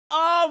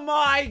Oh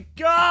my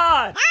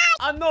God!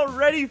 I'm not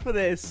ready for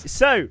this.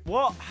 So,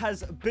 what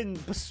has been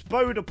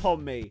bestowed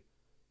upon me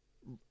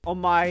on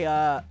my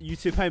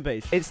YouTube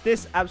homepage? It's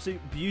this absolute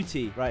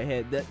beauty right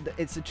here.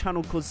 It's a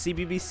channel called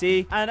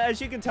CBBC, and as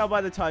you can tell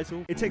by the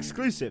title, it's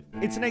exclusive.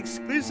 It's an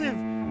exclusive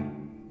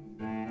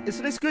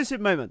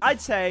moment.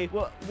 I'd say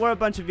we're a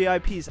bunch of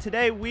VIPs.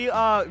 Today, we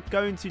are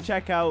going to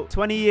check out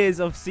 20 years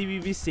of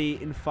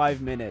CBBC in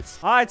 5 minutes.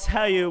 I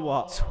tell you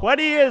what,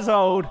 20 years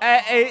old,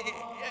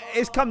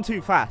 it's come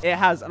too fast. It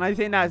has, and I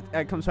think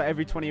that comes for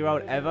every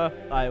 20-year-old ever.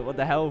 Like, what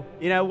the hell?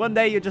 You know, one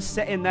day you're just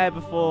sitting there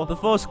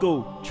before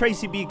school.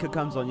 Tracy Beaker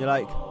comes on. You're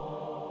like,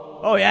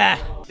 oh yeah,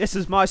 this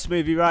is my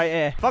smoothie right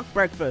here. Fuck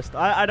breakfast.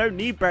 I don't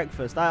need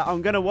breakfast.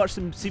 I'm gonna watch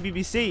some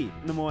CBBC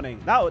in the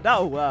morning.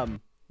 That'll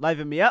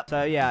liven me up.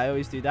 So yeah, I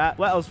always do that.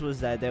 What else was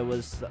there? There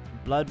was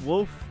Blood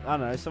Wolf. I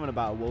don't know, something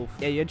about a wolf.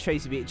 Yeah, you had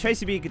Tracy Beaker.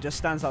 Tracy Beaker just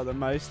stands out the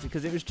most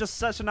because it was just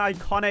such an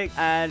iconic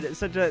and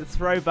such a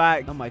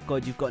throwback. Oh my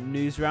God, you've got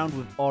Newsround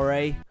with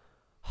Ore.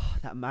 Oh,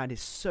 that man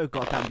is so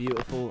goddamn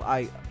beautiful.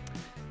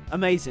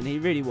 Amazing, he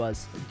really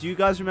was. Do you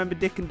guys remember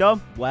Dick and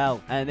Dom?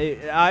 Well, and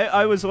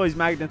I was always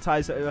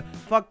magnetized.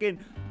 Fucking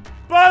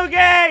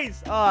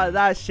bogeys! Oh,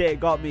 that shit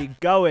got me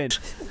going.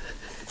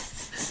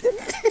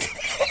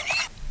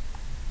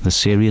 The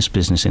serious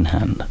business in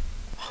hand.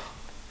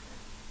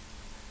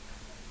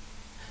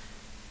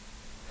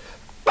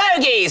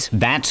 Bogies!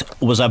 That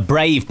was a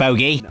brave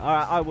bogey.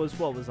 Alright,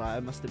 what was I? I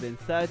must have been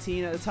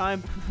 13 at the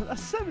time.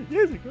 That's 7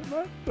 years ago,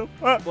 man.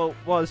 Well,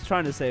 what I was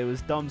trying to say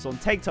was Dom's on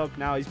TikTok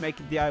now. He's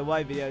making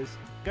DIY videos.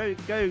 Go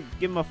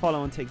give him a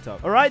follow on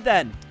TikTok. Alright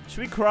then.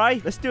 Should we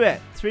cry? Let's do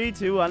it. 3,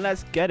 2, 1.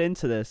 Let's get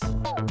into this.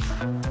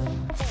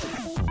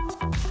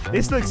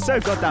 This looks so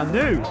goddamn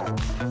new.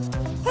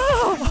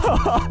 Oh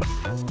my.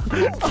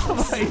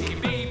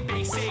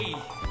 CBBC.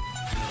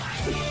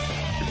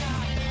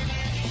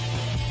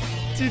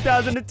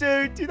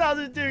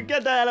 2002,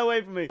 get the hell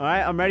away from me. All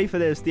right, I'm ready for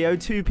this. The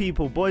O2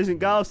 people, boys and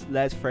girls,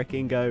 let's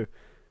freaking go.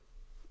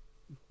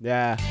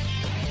 Yeah.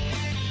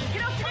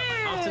 Good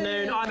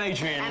afternoon. I'm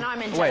Adrian. And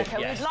I'm Angelica.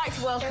 We'd like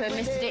to welcome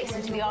Mr.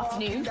 Dixon to the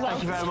afternoon.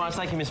 Thank you very much.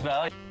 Thank you, Miss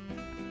Bell.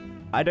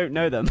 I don't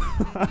know them.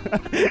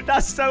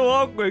 That's so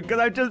awkward because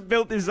I've just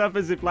built this up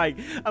as if like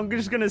I'm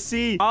just gonna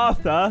see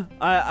Arthur.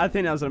 I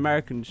think that was an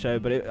American show,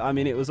 but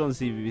it was on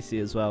CBBC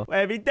as well.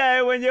 Every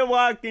day when you're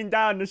walking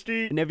down the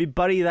street and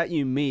everybody that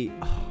you meet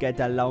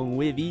get along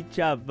with each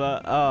other.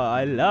 Oh,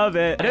 I love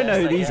it. I don't know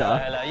who these are.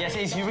 Hello. Yes,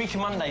 it's Eureka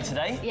Monday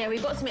today. Yeah,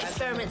 we've got some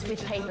experiments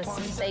with paper, so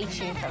stay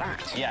tuned for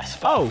that. Yes,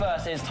 but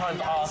first it's time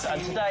for art,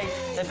 and today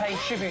they're paying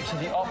tribute to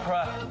the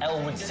opera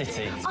Elwood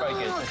City. It's very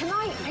good. Can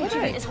I pay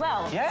tribute as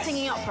well? Yes.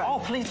 Singing opera. Oh,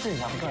 please do.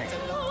 That'd be great.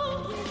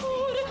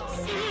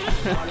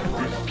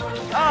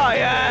 Oh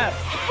yeah!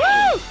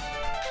 Woo!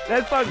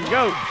 Let's fucking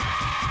go.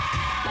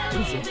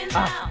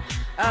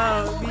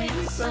 I'll be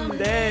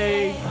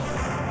someday.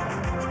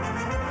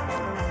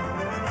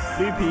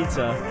 Blue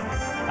pizza.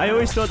 I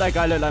always thought that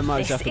guy looked like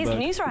Mark Zuckerberg. This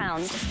is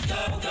Newsround.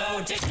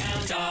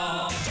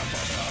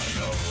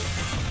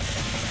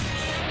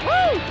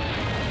 Woo!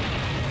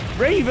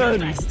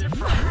 Raven.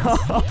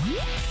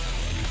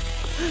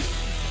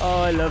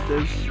 Oh, I love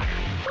this.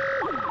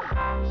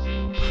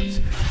 And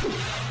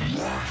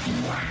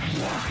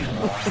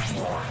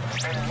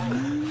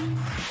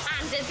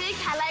a big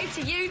hello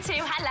to you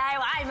too.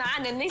 Hello, I'm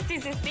Anne, and this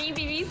is a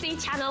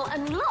CBBC channel.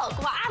 And look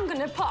what I'm going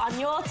to put on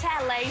your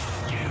telly.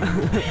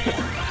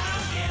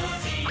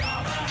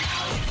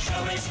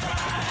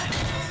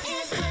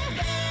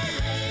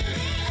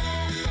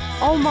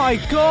 Oh my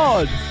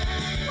God!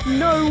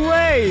 No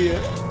way!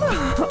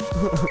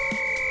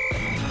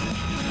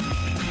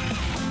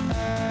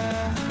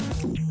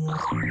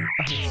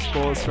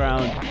 Sports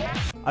round.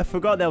 I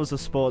forgot there was a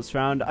sports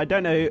round. I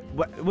don't know.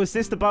 Was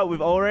this the part with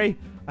Ore?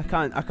 I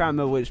can't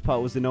remember which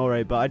part was in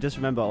Ore, but I just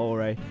remember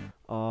Ore.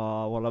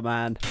 Oh, what a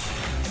man.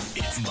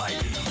 It's my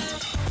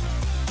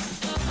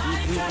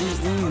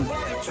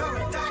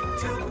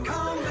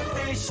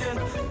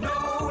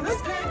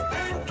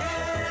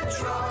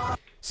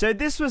So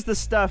this was the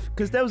stuff,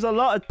 because there was a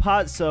lot of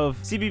parts of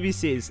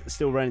CBBC's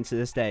still running to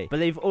this day, but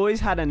they've always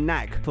had a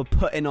knack for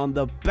putting on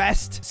the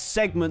best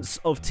segments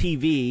of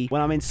TV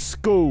when I'm in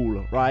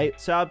school, right?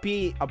 So I'll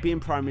be in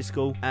primary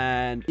school,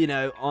 and you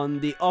know, on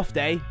the off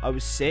day, I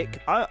was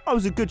sick. I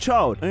was a good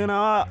child. You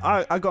know,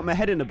 I got my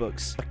head in the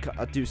books.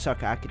 I do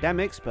suck at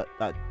academics, but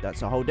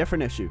that's a whole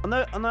different issue. On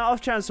the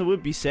off chance I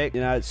would be sick,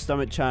 you know,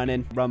 stomach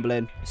churning,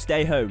 rumbling,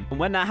 stay home. And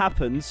when that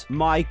happens,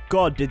 my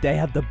God, did they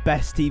have the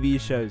best TV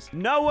shows.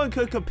 No one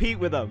could compete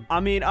with them. I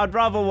mean, I'd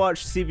rather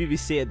watch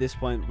CBBC at this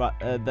point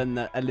than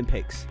the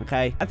Olympics,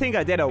 okay? I think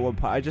I did at one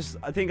point.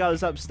 I think I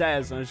was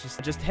upstairs and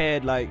I just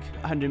heard like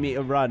a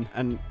 100-meter run,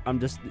 and I'm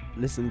just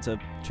listening to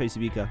Tracy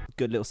Beaker.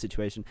 Good little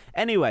situation.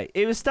 Anyway,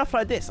 it was stuff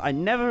like this. I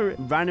never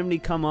randomly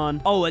come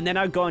on. Oh, and then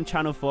I'd go on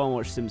Channel 4 and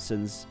watch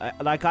Simpsons.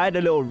 I had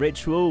a little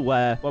ritual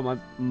where, well, my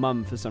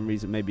mum for some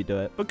reason made me do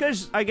it,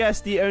 because I guess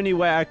the only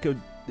way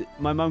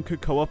my mum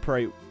could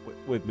cooperate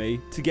with me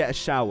to get a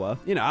shower.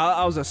 You know,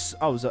 I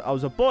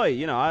was a boy.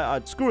 You know,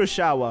 I'd screw a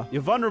shower.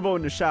 You're vulnerable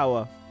in the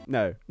shower.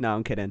 No,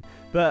 I'm kidding.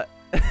 But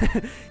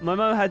my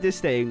mom had this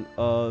thing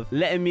of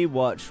letting me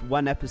watch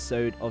one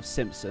episode of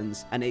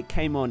Simpsons, and it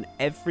came on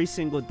every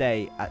single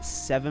day at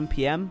 7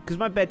 p.m. because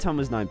my bedtime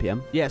was 9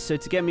 p.m. Yeah, so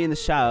to get me in the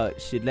shower,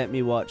 she'd let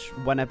me watch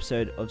one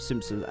episode of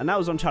Simpsons, and that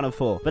was on Channel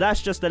 4. But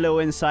that's just a little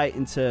insight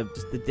into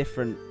just the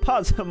different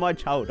parts of my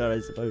childhood,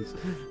 I suppose.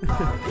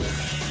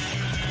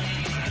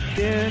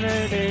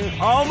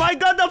 Oh my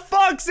god, the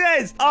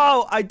foxes!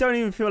 Oh, I don't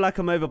even feel like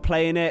I'm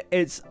overplaying it.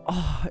 It's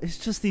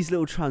just these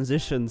little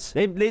transitions.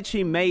 They've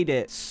literally made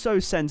it so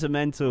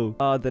sentimental.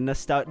 Oh, the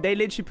nostalgia. They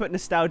literally put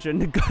nostalgia in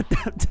the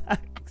goddamn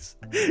tags.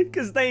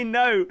 Because they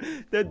know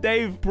that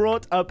they've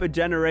brought up a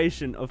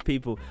generation of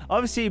people.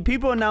 Obviously,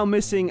 people are now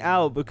missing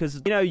out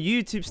because, you know,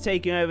 YouTube's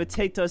taking over,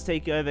 TikTok's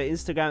taking over,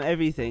 Instagram,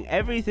 everything.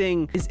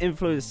 Everything is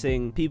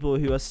influencing people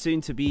who are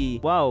soon to be,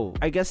 well,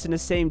 I guess in the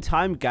same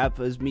time gap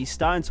as me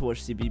starting to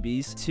watch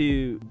CBBS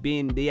to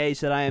being the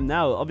age that I am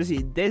now.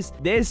 Obviously,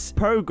 this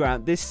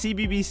program, this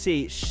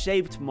CBBC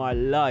shaped my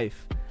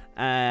life.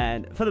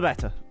 And for the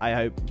better, I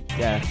hope.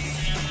 Yeah.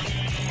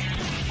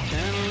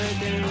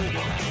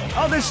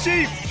 Oh, the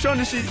sheep! Showing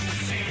the sheep.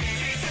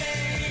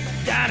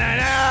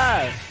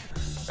 Da-da-da!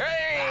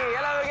 Hey,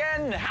 hello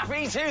again.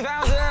 Happy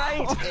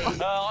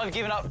 2008. I've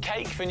given up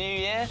cake for New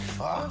Year.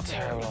 Oh,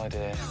 terrible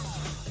idea.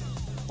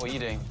 What are you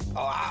doing?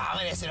 You're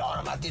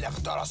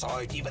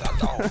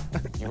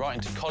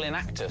writing to Colin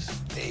Actus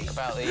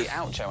about the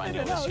outro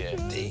annual this year.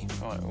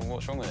 Right, well,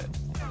 what's wrong with it?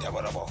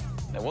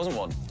 There wasn't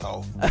one.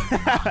 Oh.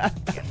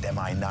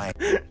 MI9.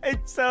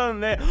 It's on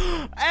there.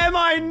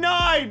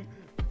 MI9!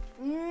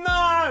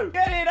 No!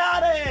 Get it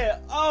out of here!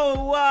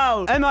 Oh,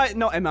 wow. Not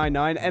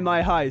MI9,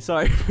 MI High,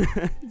 sorry.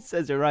 It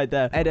says it right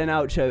there. Ed and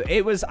outro.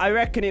 It was, I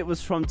reckon it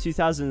was from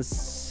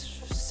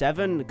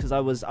 2007, because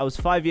I was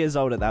 5 years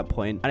old at that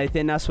point. And I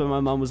think that's when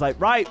my mum was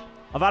like, right,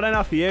 I've had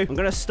enough of you. I'm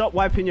gonna stop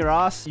wiping your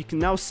ass. You can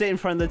now sit in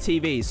front of the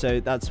TV. So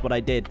that's what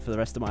I did for the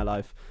rest of my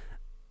life.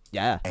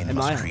 Yeah. I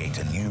must create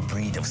a new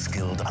breed of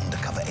skilled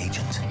undercover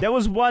agent. There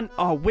was one,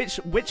 oh,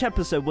 which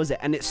episode was it?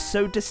 And it's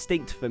so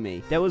distinct for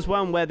me. There was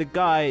one where the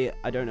guy,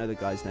 I don't know the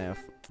guy's name.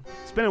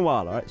 It's been a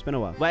while, all right? It's been a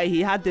while. Where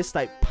he had this,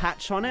 like,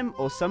 patch on him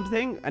or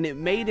something, and it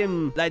made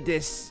him, like,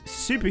 this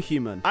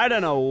superhuman. I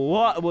don't know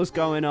what was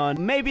going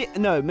on. Maybe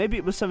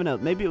it was something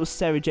else. Maybe it was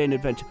Sarah Jane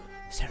Adventure.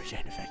 Sarah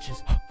Jane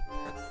Adventures. Oh,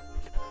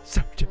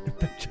 Sarah Jane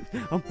Adventures.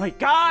 Oh, my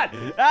God.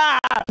 Ah!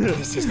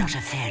 This is not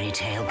a fairy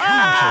tale. Come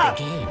and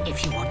play the game.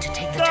 If you want to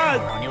take the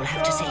tower on, you'll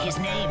have to say his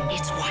name.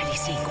 It's Wily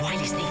Sneak,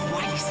 Wily Sneak,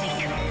 Wily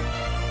Sneak.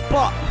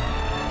 But...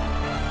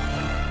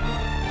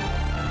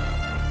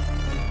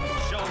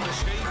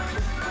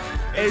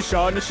 It's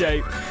Sean the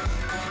Sheep.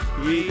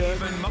 He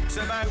even mucks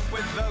about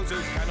with those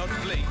who cannot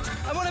bleed.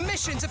 I'm on a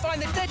mission to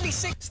find the deadly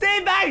sick...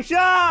 Steve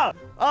Bagshaw!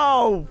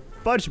 Oh,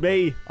 fudge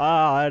me.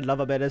 Ah, I love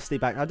a bit of Steve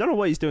Bagshaw. I don't know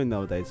what he's doing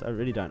nowadays. I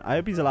really don't. I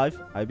hope he's alive.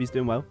 I hope he's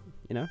doing well,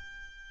 you know?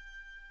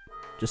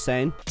 Just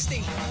saying.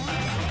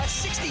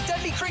 60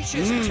 deadly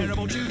creatures.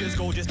 Terrible Judas,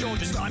 gorgeous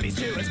Georges, slimy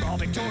Stuarts, small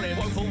Victorian,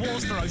 woeful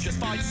wars, ferocious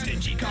fights,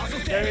 stingy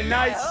castles. Very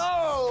nice. Hello.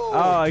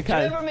 Oh,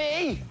 okay. Remember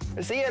me?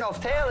 It's Ian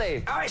off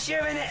Telly. Oh, it's you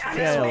in it, and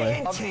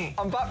Yeah,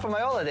 I'm back from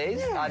my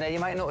holidays, and you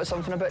might notice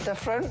something a bit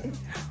different.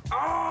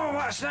 Oh,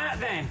 what's that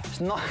then? It's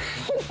not.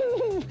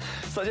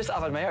 So I just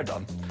having my hair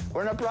done.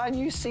 We're in a brand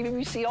new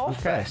CBBC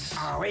office.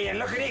 Oh, will you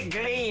look at it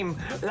gleam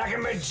like a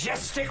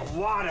majestic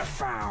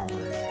waterfowl.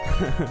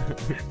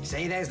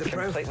 See, there's the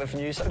proof. Like with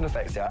new sound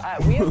effects there.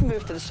 We have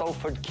moved to the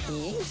Salford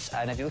Quays,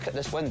 and if you look at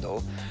this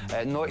window,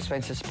 no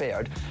expenses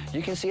spared,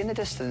 you can see in the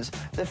distance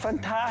the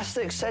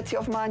fantastic city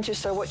of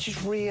Manchester, which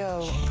is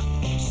real.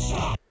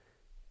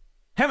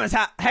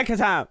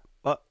 Hecatap.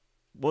 What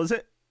was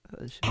it?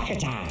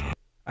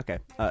 Okay,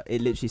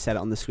 it literally said it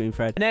on the screen,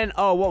 Fred. And then,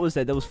 oh, what was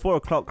there? There was 4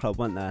 o'clock club,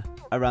 wasn't there?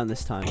 Around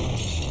this time.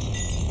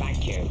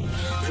 Thank you.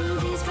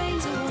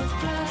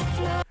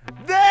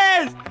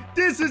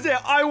 This is it.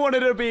 I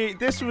wanted to be.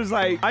 This was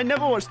like, I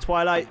never watched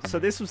Twilight, so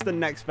this was the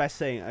next best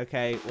thing.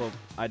 Okay, well,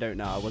 I don't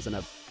know. I wasn't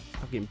a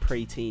fucking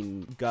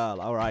preteen girl.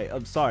 All right,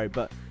 I'm sorry,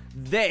 but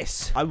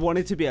this, I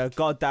wanted to be a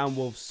goddamn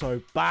wolf so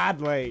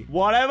badly.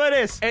 Whatever it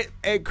is,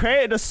 it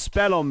created a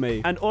spell on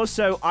me. And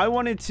also, I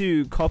wanted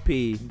to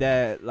copy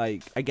their,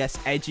 like, I guess,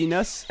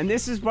 edginess. And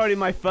this is probably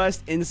my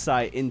first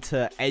insight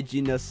into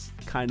edginess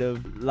kind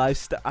of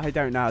lifestyle. I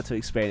don't know how to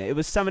explain it. It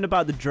was something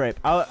about the drip.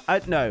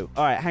 No.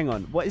 All right, hang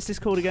on. What is this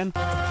called again?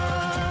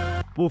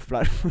 Wolf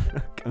blood.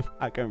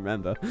 I can't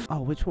remember.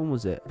 Oh, which one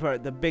was it? Bro,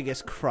 the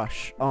biggest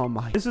crush. Oh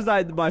my. This was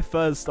like my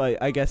first, like,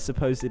 I guess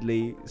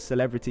supposedly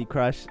celebrity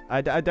crush. I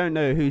don't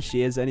know who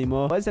she is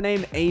anymore. What's her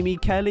name? Amy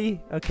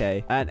Kelly?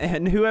 Okay.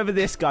 And whoever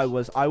this guy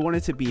was, I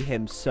wanted to be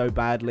him so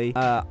badly.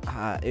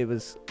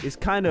 It's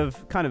kind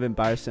of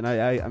embarrassing.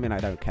 I mean, I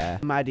don't care.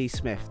 Maddie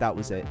Smith, that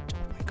was it. Oh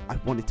my God, I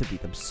wanted to be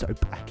them so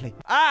badly.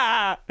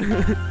 Ah! So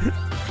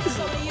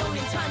the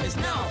only time is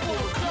now.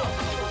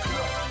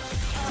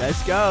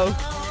 Let's go.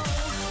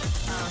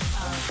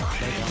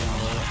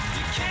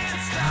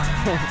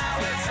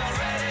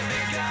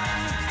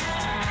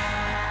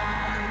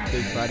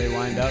 Big Friday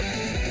wind up.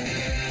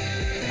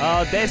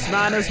 Oh, this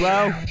man as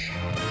well.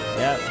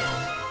 Yep.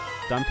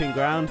 Dumping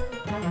ground.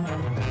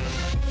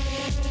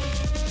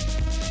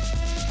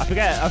 I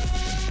forget.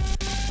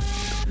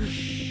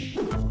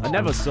 I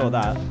never saw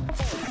that.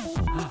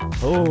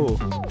 Oh.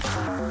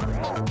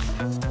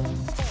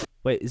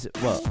 Wait, is it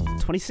what?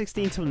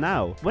 2016 till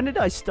now? When did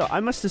I stop? I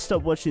must have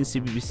stopped watching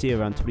CBBC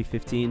around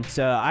 2015.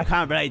 So I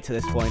can't relate to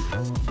this point.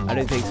 I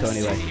don't think so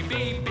anyway.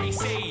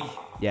 CBBC.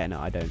 Yeah, no,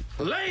 I don't.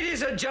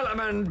 Ladies and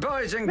gentlemen,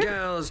 boys and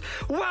girls,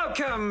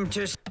 welcome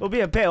to... It'll be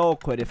a bit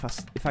awkward if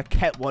I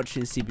kept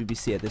watching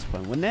CBBC at this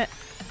point, wouldn't it?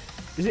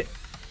 Is it?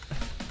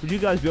 Would you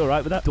guys be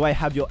alright with that? Do I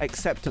have your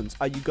acceptance?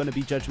 Are you going to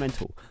be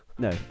judgmental?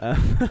 No.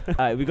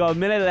 Alright, we got a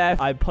minute left.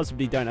 I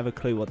possibly don't have a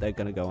clue what they're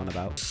going to go on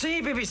about.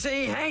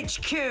 CBBC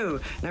HQ.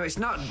 Now, it's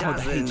not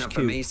dazzling enough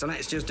for me, so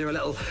let's just do a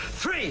little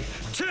 3,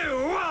 2, 1.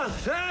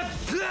 Look at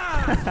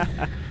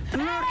the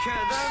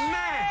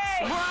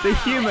mess. Wow. The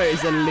humour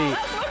is elite.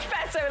 That's much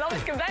better and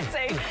honest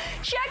confetti.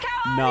 Check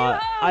out our No, new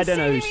home, I don't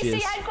know who CBBC she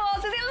is.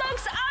 headquarters. It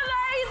looks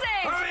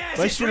amazing. Oh, yes,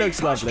 Well, it's she free looks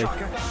flash lovely.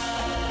 tracker.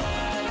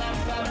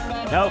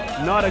 Nope,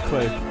 not a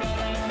clue.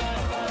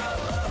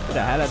 What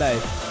the hell are they?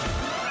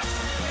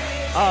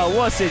 Oh,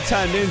 what's it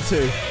turned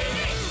into?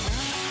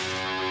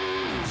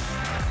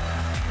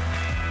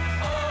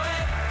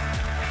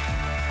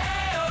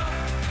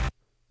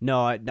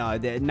 No,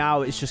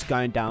 now it's just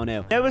going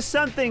downhill. There was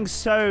something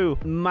so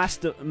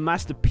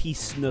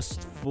masterpiece-ness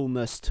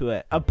to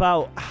it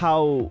about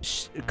how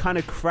kind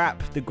of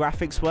crap the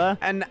graphics were.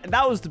 And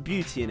that was the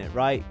beauty in it,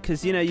 right?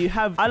 Because, you know, you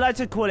have, I like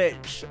to call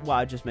it, well,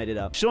 I just made it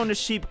up, Shaun the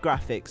Sheep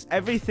graphics.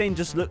 Everything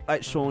just looked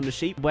like Shaun the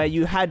Sheep, where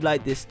you had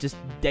like this just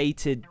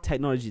dated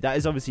technology that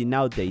is obviously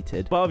now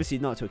dated, but obviously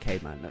not to a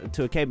caveman.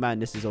 To a caveman,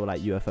 this is all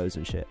like UFOs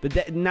and shit.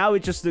 But now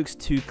it just looks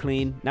too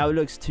clean. Now it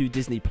looks too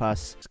Disney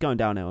Plus. It's going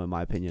downhill in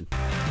my opinion.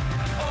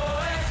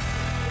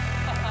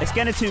 It's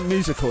getting too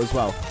musical as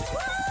well.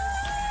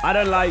 I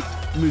don't like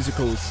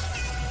musicals.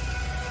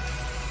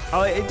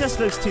 Oh, it just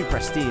looks too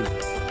pristine.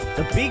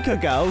 The Beaker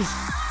Girls?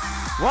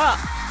 What?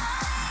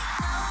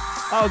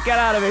 Oh, get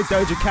out of it,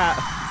 Doja Cat.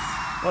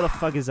 What the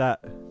fuck is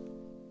that?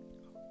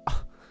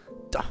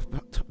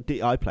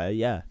 DI player,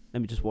 yeah.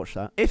 Let me just watch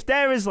that. If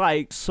there is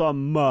like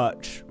some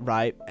merch,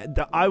 right,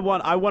 that I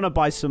want to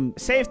buy some.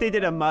 Say if they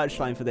did a merch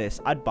line for this,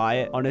 I'd buy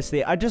it.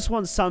 Honestly, I just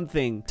want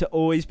something to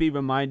always be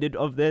reminded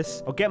of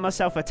this. I'll get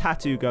myself a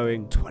tattoo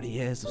going. 20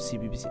 years of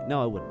CBBC.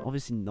 No, I wouldn't.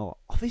 Obviously not.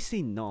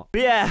 Obviously not.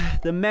 But yeah,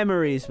 the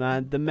memories,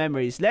 man. The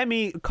memories. Let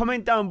me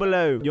comment down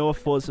below your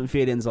thoughts and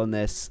feelings on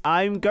this.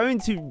 I'm going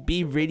to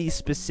be really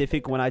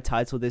specific when I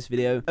title this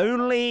video.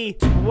 Only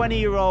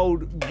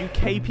 20-year-old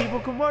UK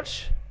people can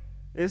watch.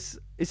 Is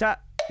that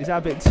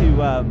a bit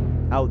too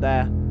out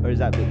there, or is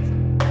that a bit?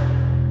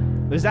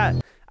 Is that?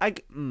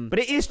 But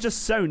it is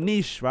just so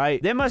niche,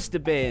 right? There must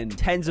have been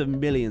tens of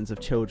millions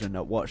of children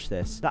that watch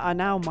this that are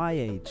now my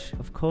age.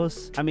 Of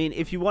course. I mean,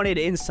 if you wanted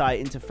insight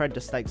into Fred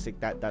Dyslexic,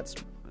 that's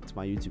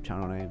my YouTube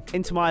channel name.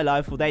 Into my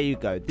life, well, there you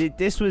go.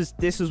 This was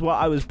what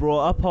I was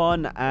brought up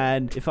on,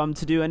 and if I'm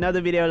to do another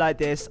video like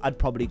this, I'd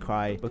probably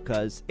cry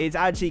because it's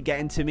actually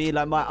getting to me.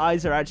 Like, my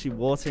eyes are actually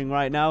watering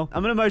right now.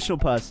 I'm an emotional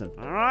person.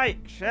 All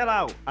right, chill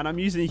out. And I'm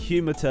using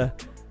humor to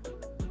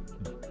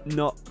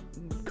not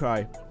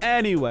cry.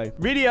 Anyway,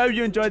 really hope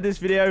you enjoyed this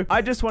video.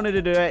 I just wanted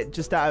to do it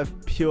just out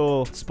of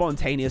pure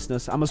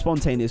spontaneousness. I'm a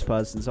spontaneous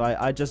person, so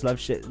I just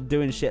love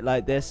doing shit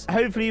like this.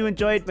 Hopefully you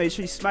enjoyed. Make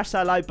sure you smash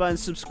that like button,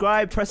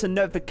 subscribe, press the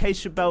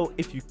notification bell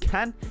if you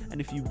can and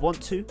if you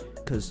want to,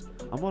 because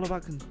I'm all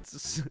about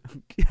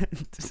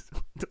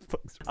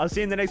I'll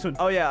see you in the next one.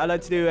 Oh yeah, I'd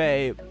like to do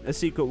a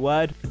secret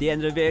word at the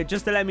end of the video,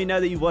 just to let me know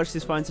that you watched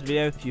this far into the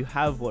video. If you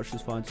have watched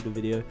this far into the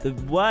video, the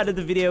word of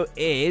the video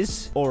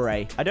is ore.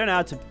 I don't know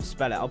how to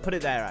spell it. I'll put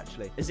it there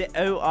actually. Is it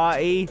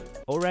O-R-E?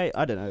 Ore?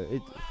 I don't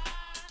know.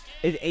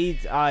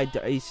 He's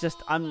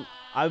just,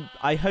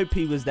 I hope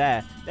he was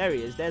there. There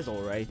he is. There's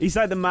ore. He's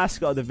like the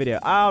mascot of the video.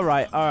 All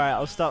right.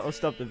 I'll stop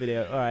the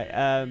video. All right.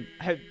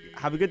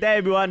 Have a good day,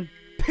 everyone.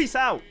 Peace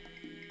out.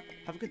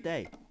 Have a good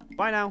day.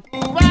 Bye now.